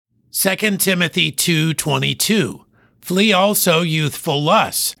2 Timothy 2:22. Flee also youthful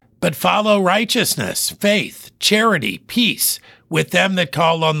lusts, but follow righteousness, faith, charity, peace, with them that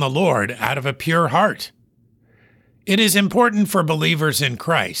call on the Lord out of a pure heart. It is important for believers in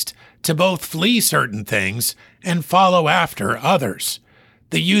Christ to both flee certain things and follow after others.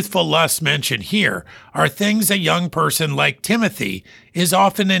 The youthful lusts mentioned here are things a young person like Timothy is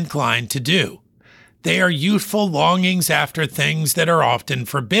often inclined to do. They are youthful longings after things that are often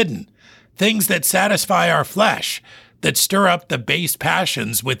forbidden, things that satisfy our flesh, that stir up the base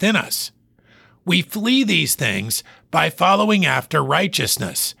passions within us. We flee these things by following after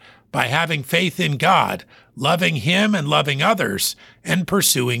righteousness, by having faith in God, loving Him and loving others, and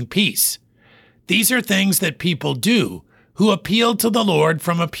pursuing peace. These are things that people do who appeal to the Lord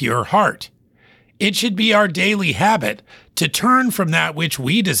from a pure heart. It should be our daily habit to turn from that which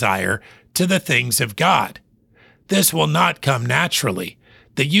we desire to the things of God. This will not come naturally.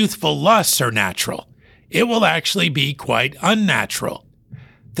 The youthful lusts are natural. It will actually be quite unnatural.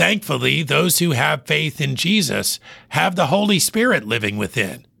 Thankfully, those who have faith in Jesus have the Holy Spirit living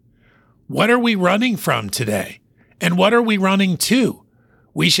within. What are we running from today? And what are we running to?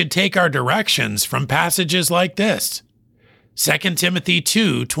 We should take our directions from passages like this. 2 Timothy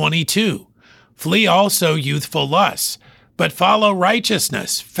 2:22. Flee also youthful lusts, but follow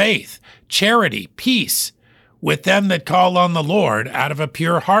righteousness, faith, charity, peace, with them that call on the Lord out of a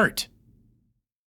pure heart.